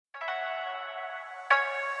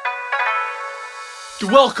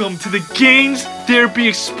Welcome to the Gains Therapy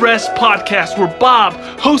Express podcast, where Bob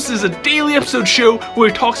hosts a daily episode show where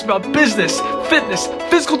he talks about business, fitness,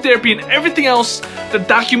 physical therapy, and everything else that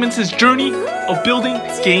documents his journey of building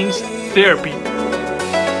Gains Therapy.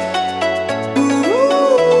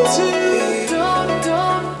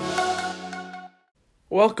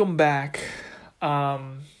 Welcome back.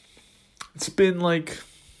 It's been like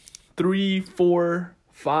 3, 4,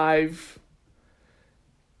 5,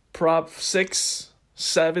 prop 6,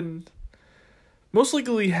 7, most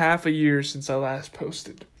likely half a year since I last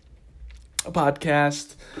posted a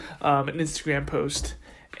podcast, an Instagram post,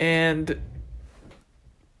 and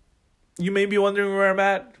you may be wondering where I'm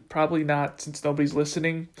at. Probably not, since nobody's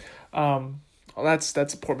listening. That's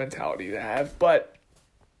a poor mentality to have, but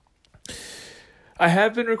I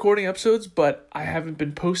have been recording episodes, but I haven't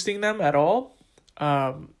been posting them at all.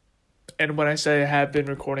 And when I say I have been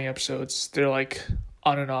recording episodes, they're like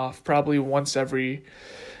on and off, probably once every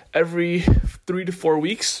 3 to 4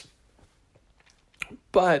 weeks.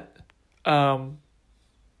 But this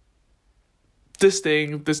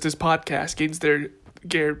podcast, Gains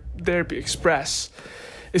Therapy Express,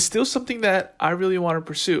 is still something that I really want to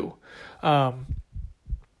pursue. Now,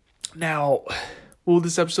 will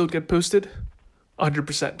this episode get posted?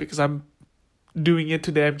 100%, because I'm doing it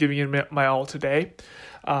today. I'm giving it my all today.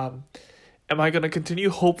 Am I going to continue?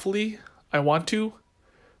 Hopefully, I want to.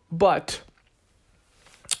 But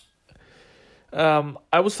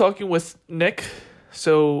I was talking with Nick,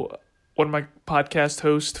 so one of my podcast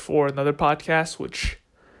hosts for another podcast, which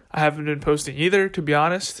I haven't been posting either, to be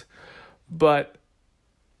honest. But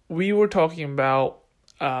we were talking about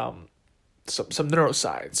some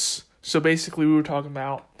neuroscience. So basically, we were talking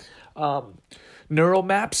about neural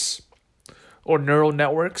maps or neural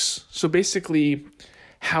networks. So basically,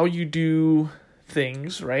 how you do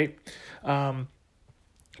things, right?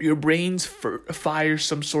 Your brains fire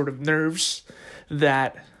some sort of nerves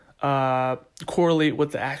that correlate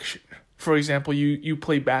with the action. For example, you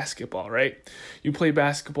play basketball, right? You play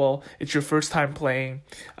basketball. It's your first time playing.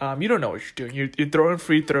 You don't know what you're doing. You're throwing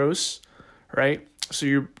free throws, right? So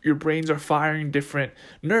your brains are firing different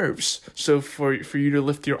nerves. So for you to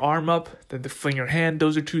lift your arm up, then to fling your hand,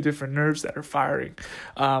 those are two different nerves that are firing.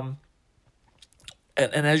 And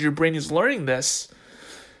as your brain is learning this,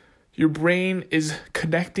 your brain is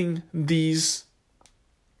connecting these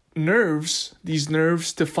nerves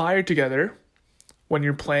to fire together when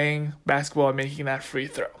you're playing basketball and making that free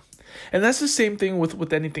throw. And that's the same thing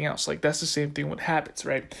with anything else. Like, that's the same thing with habits,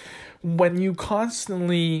 right? When you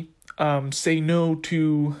constantly say no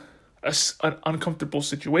to an uncomfortable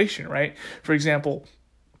situation, right? For example,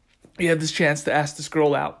 you have this chance to ask this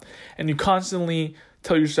girl out, and you constantly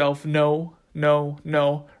tell yourself no, no,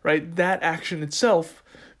 no, right? That action itself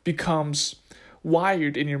becomes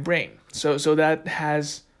wired in your brain. So that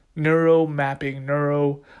has neural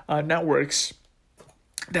networks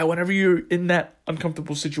that whenever you're in that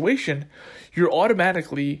uncomfortable situation, you're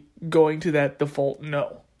automatically going to that default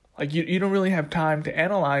no. Like you don't really have time to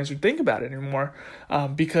analyze or think about it anymore,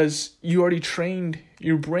 because you already trained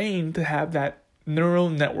your brain to have that neural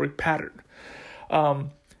network pattern. And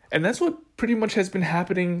that's what pretty much has been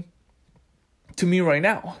happening to me right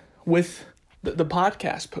now with the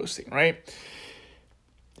podcast posting, right?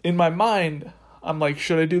 In my mind, I'm like,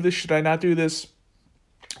 should I do this? Should I not do this?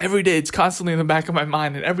 Every day, it's constantly in the back of my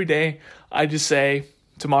mind. And every day, I just say,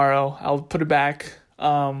 tomorrow, I'll put it back.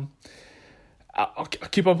 I'll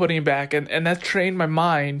keep on putting it back. And that trained my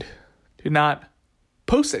mind to not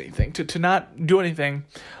post anything, to not do anything,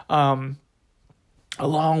 along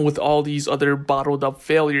with all these other bottled up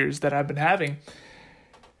failures that I've been having.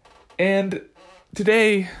 And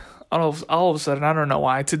today, all of a sudden, I don't know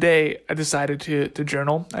why, today I decided to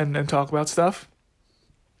journal and talk about stuff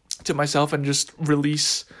to myself and just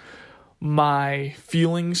release my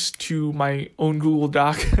feelings to my own Google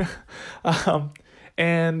Doc.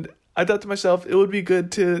 And I thought to myself, it would be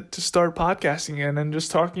good to start podcasting again and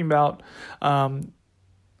just talking about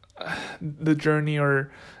the journey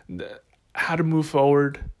or how to move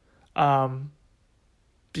forward,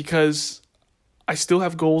 because I still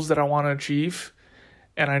have goals that I want to achieve.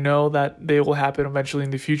 And I know that they will happen eventually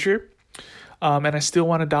in the future. And I still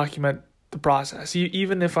want to document the process,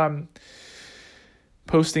 even if I'm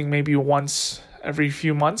posting maybe once every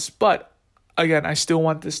few months. But again, I still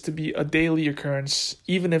want this to be a daily occurrence,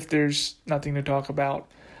 even if there's nothing to talk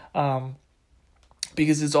about.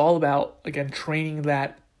 Because it's all about, again, training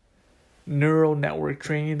that neural network,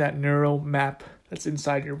 training that neural map that's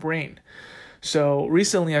inside your brain. So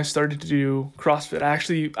recently I started to do CrossFit.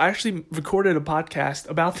 I actually recorded a podcast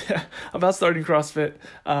about about starting CrossFit,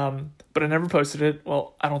 but I never posted it.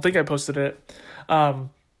 Well, I don't think I posted it.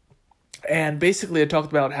 And basically I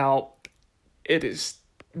talked about how it is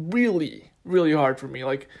really, really hard for me.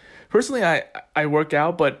 Like, personally, I work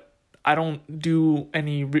out, but I don't do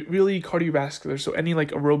any really cardiovascular. So any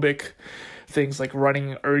like aerobic things like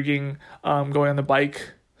running, erging, going on the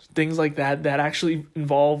bike, things like that actually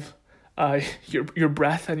involve your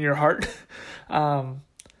breath and your heart.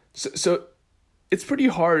 So it's pretty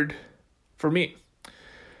hard for me.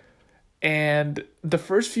 And the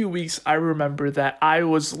first few weeks, I remember that I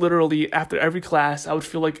was literally, after every class, I would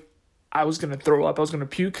feel like I was going to throw up. I was going to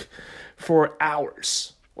puke for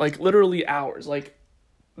hours. Like, literally hours. Like,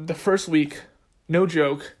 the first week, no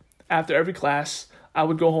joke, after every class, I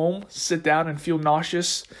would go home, sit down, and feel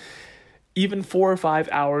nauseous. Even 4 or 5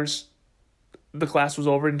 hours, the class was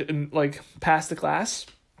over, and like, past the class.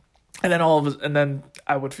 And then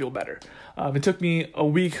I would feel better. It took me a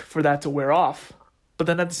week for that to wear off. But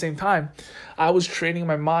then at the same time, I was training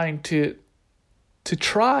my mind to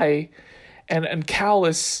try and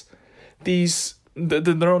callous the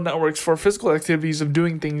neural networks for physical activities of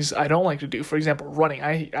doing things I don't like to do. For example, running.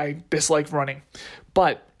 I dislike running.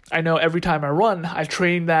 But I know every time I run, I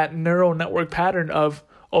train that neural network pattern of,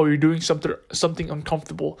 oh, you're doing something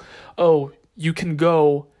uncomfortable. Oh, you can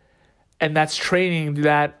go, and that's training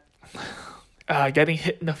that getting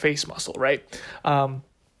hit in the face muscle, right?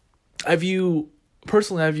 I view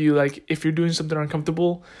like, if you're doing something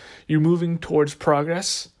uncomfortable, you're moving towards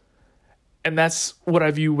progress. And that's what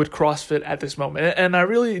I view with CrossFit at this moment. And I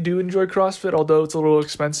really do enjoy CrossFit, although it's a little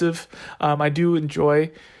expensive. I do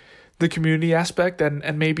enjoy the community aspect,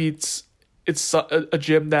 and maybe it's a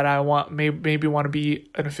gym that I maybe want to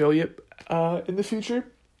be an affiliate in the future.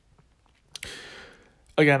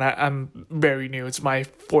 Again, I'm very new. It's my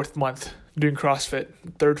 4th month doing CrossFit,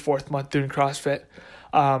 3rd, 4th month doing CrossFit.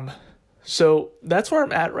 So that's where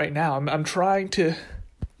I'm at right now. I'm trying to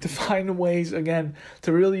find ways, again,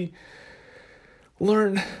 to really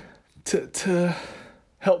learn to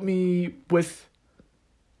help me with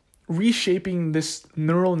reshaping this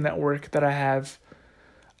neural network that I have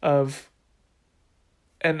of,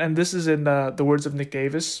 and this is in the words of Nick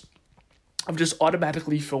Davis, of just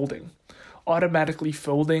automatically folding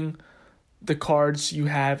the cards you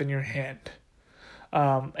have in your hand.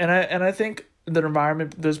 And I think the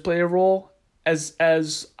environment does play a role. As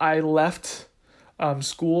I left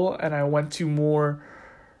school and I went to more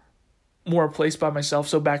a place by myself,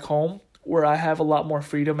 so back home where I have a lot more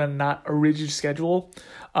freedom and not a rigid schedule,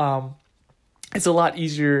 it's a lot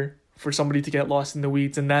easier for somebody to get lost in the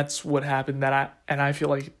weeds, and that's what happened. I feel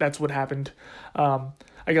like that's what happened.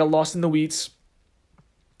 I got lost in the weeds,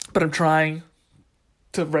 but I'm trying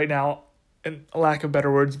to right now, in lack of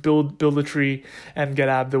better words, build a tree and get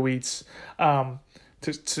out of the weeds.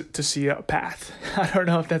 To see a path. I don't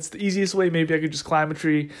know if that's the easiest way. Maybe I could just climb a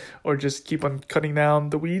tree or just keep on cutting down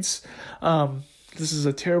the weeds. This is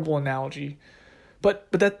a terrible analogy, but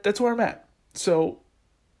that's where I'm at. So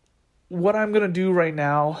what I'm going to do right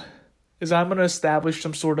now is I'm going to establish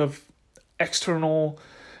some sort of external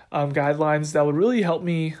guidelines that would really help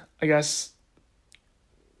me, I guess,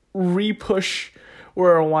 re-push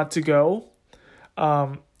where I want to go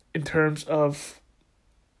in terms of,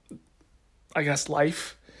 I guess,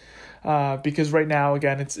 life, because right now,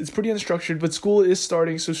 again, it's pretty unstructured, but school is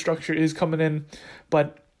starting, so structure is coming in.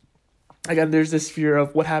 But again, there's this fear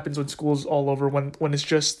of what happens when school's all over, when it's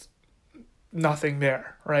just nothing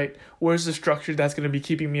there, right? Where's the structure that's going to be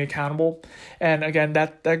keeping me accountable? And again,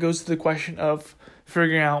 that goes to the question of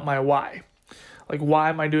figuring out my why. Like, why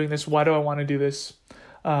am I doing this? Why do I want to do this?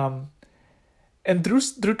 And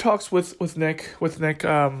through talks with Nick,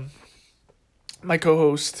 my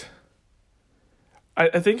co-host,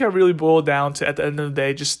 I think I really boiled down to, at the end of the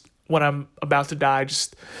day, just when I'm about to die,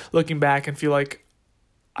 just looking back and feel like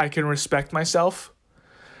I can respect myself.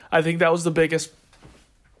 I think that was the biggest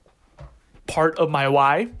part of my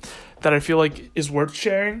why that I feel like is worth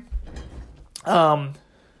sharing. But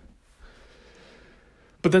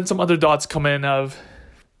then some other thoughts come in of,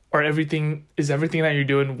 everything that you're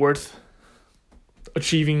doing worth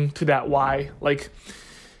achieving to that why? Like,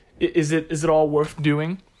 is it all worth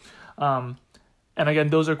doing? And again,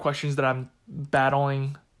 those are questions that I'm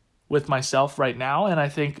battling with myself right now, and I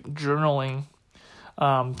think journaling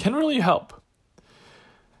can really help.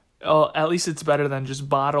 At least it's better than just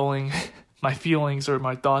bottling my feelings or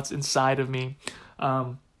my thoughts inside of me.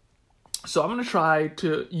 So I'm going to try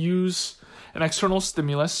to use an external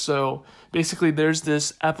stimulus. So basically, there's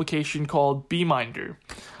this application called Beeminder.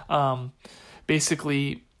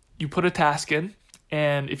 Basically, you put a task in,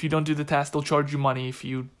 and if you don't do the task, they'll charge you money if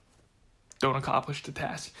you don't accomplish the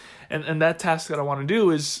task. And that task that I want to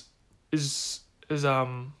do is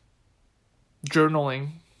journaling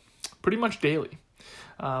pretty much daily.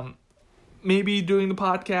 Maybe doing the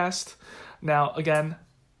podcast. Now, again,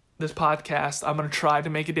 this podcast, I'm going to try to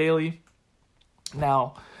make it daily.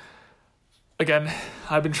 Now, again,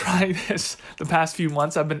 I've been trying this the past few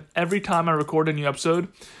months. Every time I record a new episode,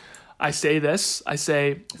 I say this. I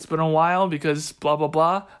say, it's been a while because blah, blah,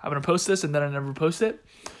 blah. I'm going to post this, and then I never post it.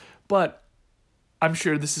 But I'm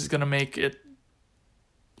sure this is going to make it.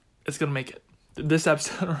 It's going to make it. This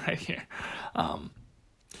episode right here.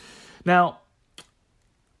 Now,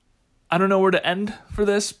 I don't know where to end for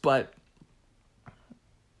this, but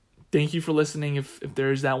thank you for listening if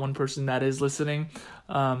there's that one person that is listening.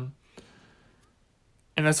 And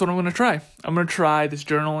that's what I'm going to try. I'm going to try this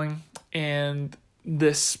journaling and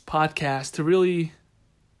this podcast to really,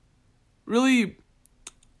 really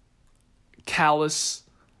callous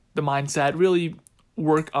the mindset, really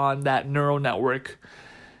work on that neural network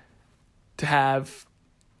to have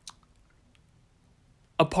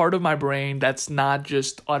a part of my brain that's not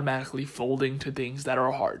just automatically folding to things that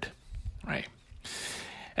are hard, right?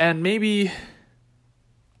 And maybe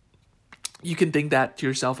you can think that to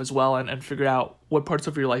yourself as well and figure out what parts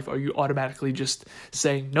of your life are you automatically just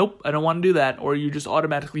saying, nope, I don't want to do that, or you're just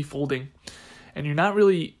automatically folding, and you're not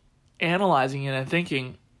really analyzing it and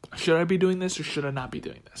thinking, should I be doing this or should I not be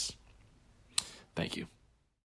doing this? Thank you.